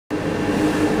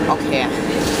Okay.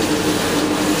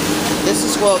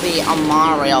 This will be a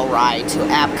monorail ride to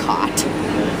Epcot.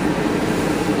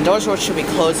 The doors should be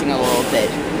closing a little bit.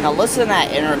 Now listen to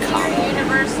that intercom.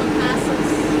 Universal passes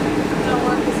don't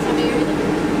work this time of year either.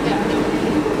 Yeah,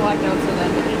 blacked out so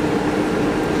that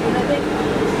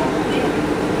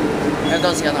There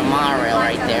goes the other monorail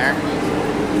right there.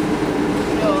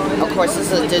 Of course,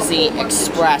 this is a Disney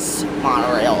Express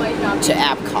monorail to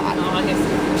Epcot.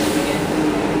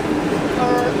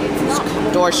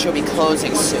 Doors should be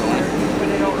closing soon.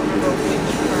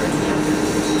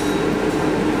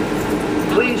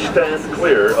 Please stand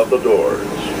clear of the doors.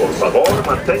 Por favor,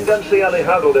 manténganse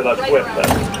alejado de las puertas.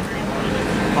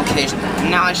 Okay,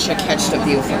 now I should catch the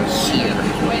view from here.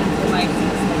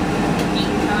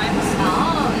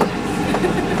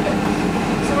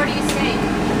 So where do you stay?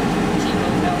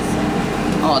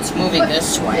 Oh, it's moving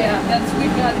this way. Yeah,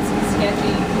 we've got some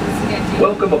sketchy.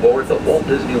 Welcome aboard the Walt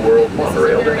Disney World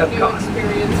monorail to Epcot.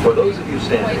 For those of you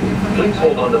standing, please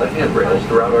hold on to the handrails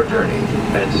throughout our journey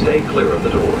and stay clear of the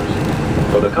doors.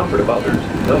 For the comfort of others,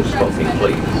 no smoking,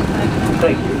 please.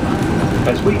 Thank you.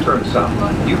 As we turn south,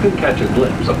 you can catch a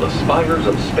glimpse of the spires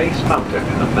of Space Mountain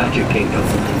in the Magic Kingdom.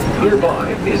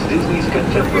 Nearby is Disney's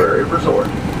Contemporary Resort.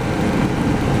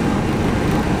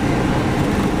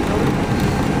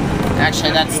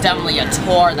 Actually, that's definitely a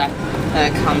tour that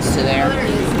comes to there.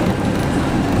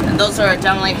 And those are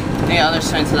definitely the other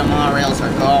sides of the monorails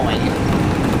are going.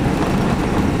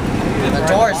 The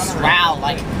doors rattle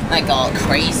like all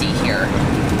crazy here.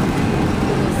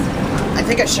 I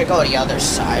think I should go to the other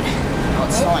side. Oh,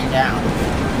 it's slowing down.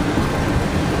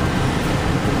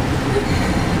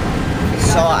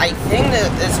 So I think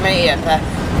that this may affect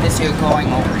this you're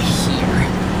going over here.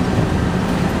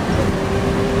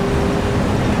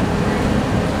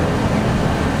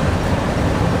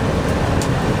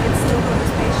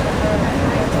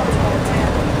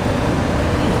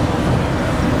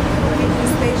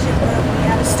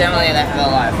 Definitely that have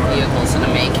a lot of vehicles in the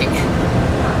making.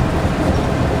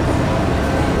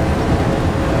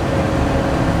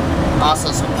 Also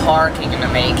some parking in the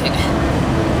making.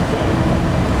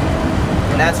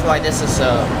 And that's why this is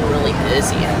really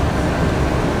busy.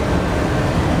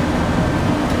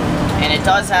 And it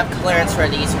does have clearance for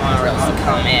these monorails to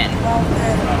come in.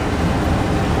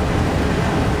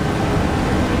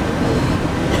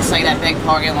 It's like that big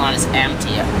parking lot is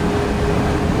empty.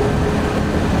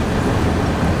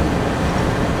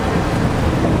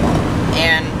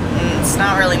 And it's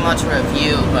not really much of a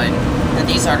view, but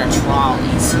these are the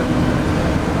trolleys,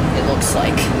 it looks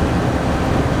like.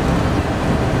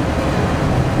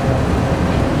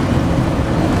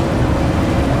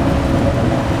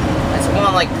 It's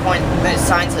more like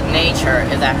signs of nature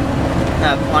that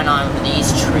point on these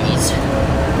trees.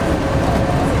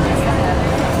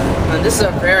 And this is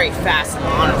a very fast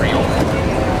monorail.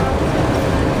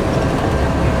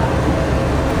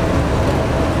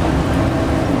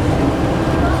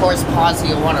 Of course, pause,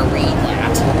 you'll want to read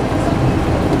that.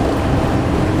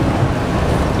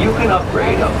 You can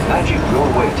upgrade a Magic Your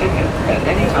Way ticket at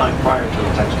any time prior to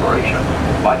its expiration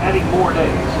by adding more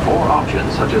days, more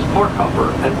options such as park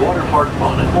hopper and water park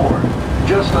fun and more.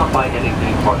 Just stop by any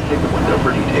theme park ticket window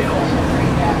for details.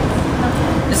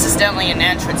 This is definitely an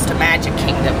entrance to Magic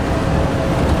Kingdom.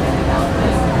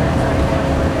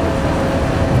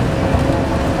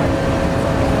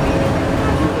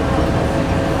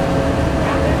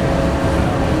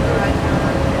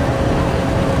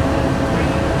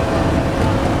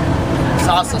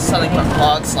 Also something for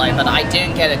Bugs Life, but I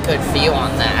didn't get a good view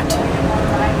on that.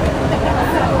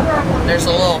 There's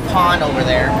a little pond over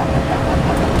there.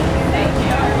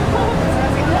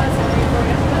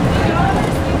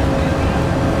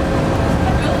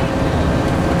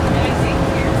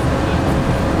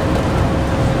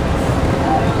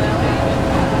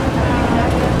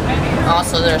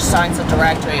 Also, there's signs of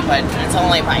directory, but it's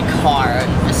only by car.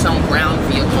 There's some ground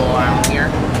vehicle around here.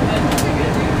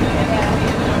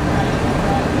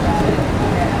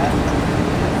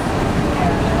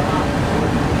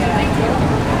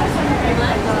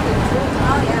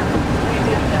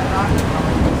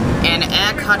 And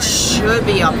Epcot should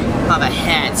be up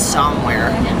ahead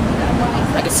somewhere.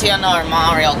 I can see another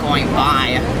monorail going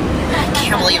by. I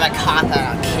can't believe I caught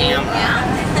that on camera.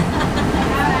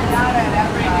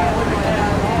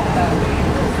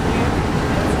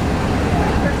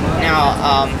 Now,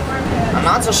 I'm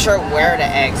not so sure where to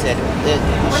exit. It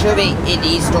should be in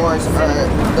these doors or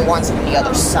the ones on the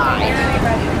other side.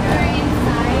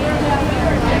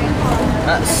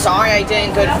 Sorry I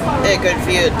didn't get a good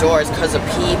view of the doors because of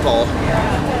people.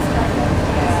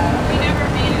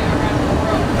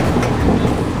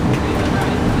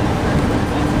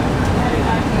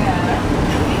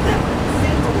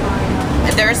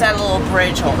 And there's that little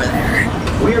bridge over there.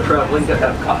 We are traveling to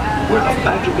Epcot, where the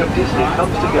magic of Disney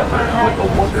comes together with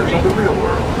the wonders of the real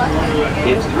world.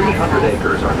 Its 300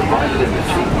 acres are divided into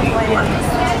two themed lands,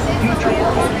 Future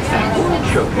World and World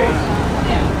Showcase.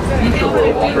 Future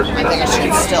World offers I think I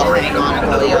should still hang on and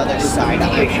go to the other side.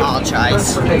 I apologize.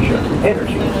 Transportation,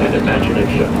 energy, and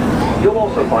imagination. You'll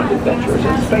also find adventures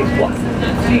in spaceflight,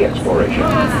 sea exploration,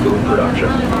 food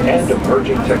production, and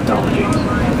emerging technologies.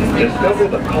 Discover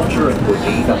the culture and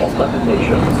cuisine of 11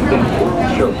 nations in World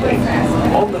Showcase.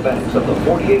 On the banks of the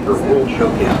 40-acre World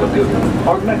Showcase Lagoon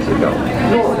are Mexico,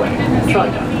 Norway,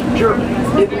 China, Germany,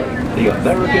 Italy, the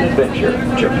American Adventure,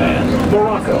 Japan,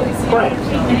 Morocco, France,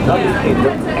 United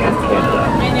Kingdom, and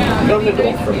Canada. Young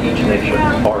adults from each nation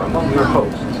are among your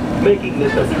hosts, making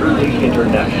this a truly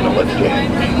international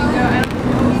exchange.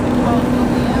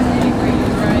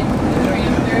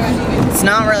 It's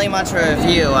not really much of a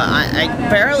view. I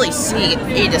barely see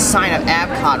the sign of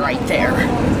Epcot right there.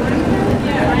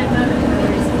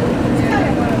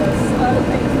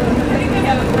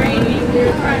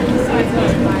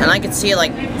 And I can see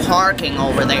like parking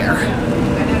over there.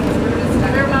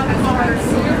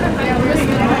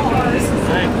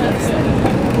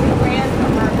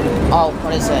 Oh,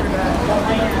 what is it?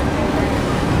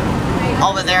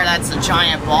 Over there, that's a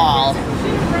giant ball.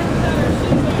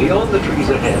 Beyond the trees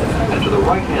ahead, and to the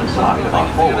right-hand side of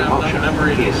Hall of Motion,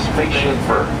 is Spaceship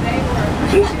Earth.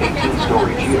 This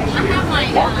 18-story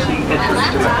geosphere blocks the entrance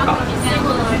to Epcot.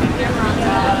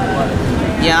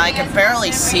 Yeah, I can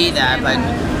barely see that, but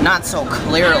not so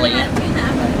clearly.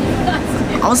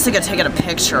 I was thinking of taking a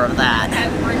picture of that.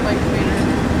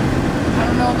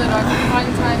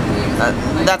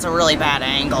 That's a really bad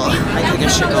angle. I think I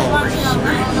should go over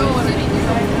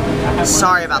here.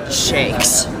 Sorry about the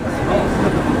shakes.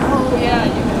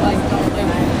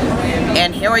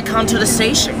 And here we come to the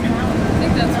station.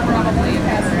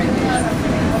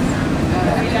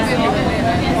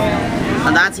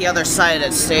 And that's the other side of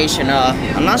the station.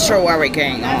 I'm not sure where we're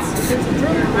getting off.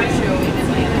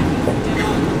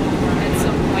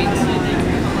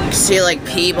 See like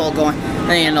people going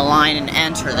in the line and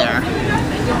enter there.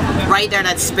 Right there,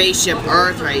 that Spaceship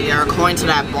Earth right there, according to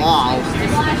that ball.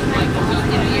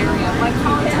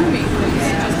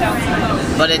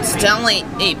 But it's definitely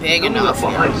big enough here.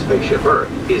 Behind Spaceship Earth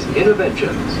is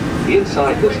Innoventions.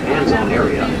 Inside this hands-on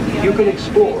area, you can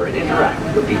explore and interact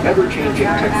with the ever-changing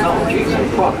technologies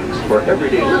and products for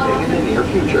everyday living in the near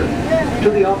future. To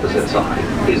the opposite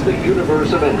side is the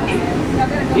Universe of Energy.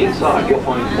 Inside, you'll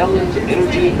find Ellen's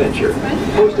Energy Adventure,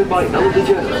 hosted by Ellen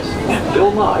DeGeneres and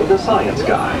Bill Nye, the Science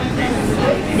Guy.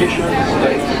 Mission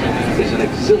Space is an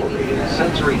exhilarating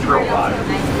sensory thrill ride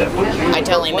that puts you I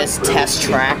totally missed Test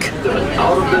Track. an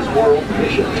out-of-this-world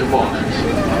mission to Mars.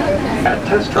 At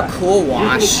Test Track, Cool you can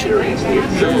wash. experience the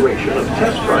exhilaration of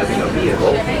test driving a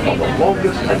vehicle on the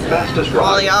longest and fastest ride.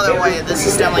 Well, the other way, this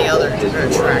is definitely other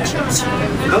attractions.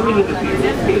 Coming into view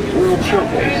is World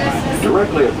Showcase,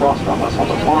 directly across from us on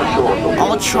the far shore of the world. I'm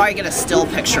gonna try to get a still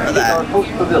picture of Our that.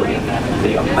 host pavilion,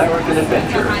 the American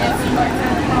Adventure.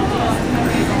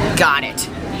 Got it.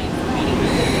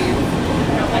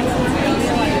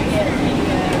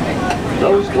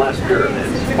 Those glass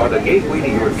pyramids are the gateway to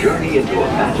your journey into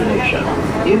imagination.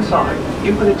 Inside,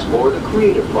 you can explore the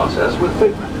creative process with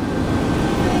Figment.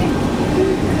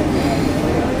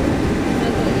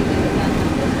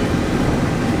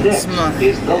 Next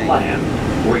is the Land,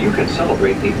 where you can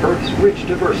celebrate the Earth's rich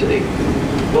diversity.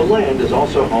 The Land is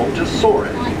also home to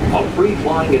Soarin', a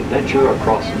free-flying adventure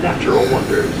across natural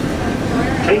wonders.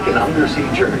 Take an undersea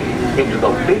journey into the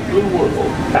big blue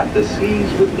world at the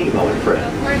seas with Nemo and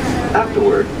Friends.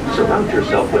 Afterward, surround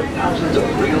yourself with thousands of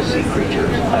real sea creatures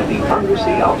at the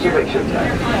undersea observation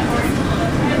deck.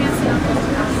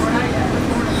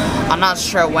 I'm not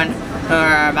sure when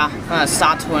we're about to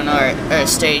stop to another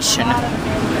station.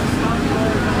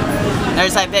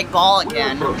 There's that big ball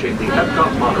again. Approaching the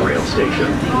Epcot Monorail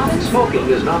station. Smoking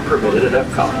is not permitted at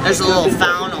Epcot. There's a little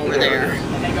fountain over there.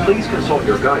 Please consult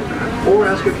your guide map or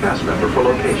ask a cast member for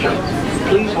locations.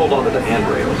 Please hold on to the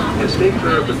handrails and stay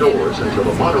clear of the doors until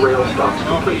the monorail stops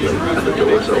completely and the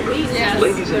doors open.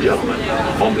 Ladies and gentlemen,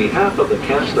 on behalf of the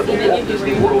cast of the Walt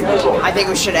Disney World Resort, I think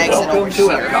we should exit over welcome to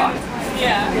here.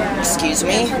 Epcot. Excuse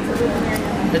me.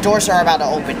 The doors are about to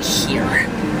open here.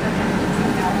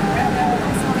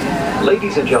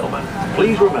 Ladies and gentlemen,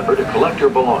 please remember to collect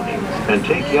your belongings and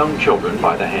take young children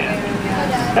by the hand.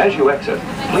 As you exit,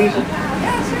 please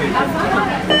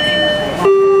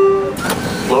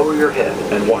lower your head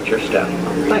and watch your step.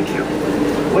 Thank you.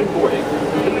 When boarding.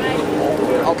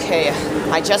 Okay,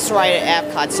 I just arrived at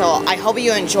Epcot, so I hope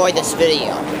you enjoyed this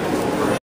video.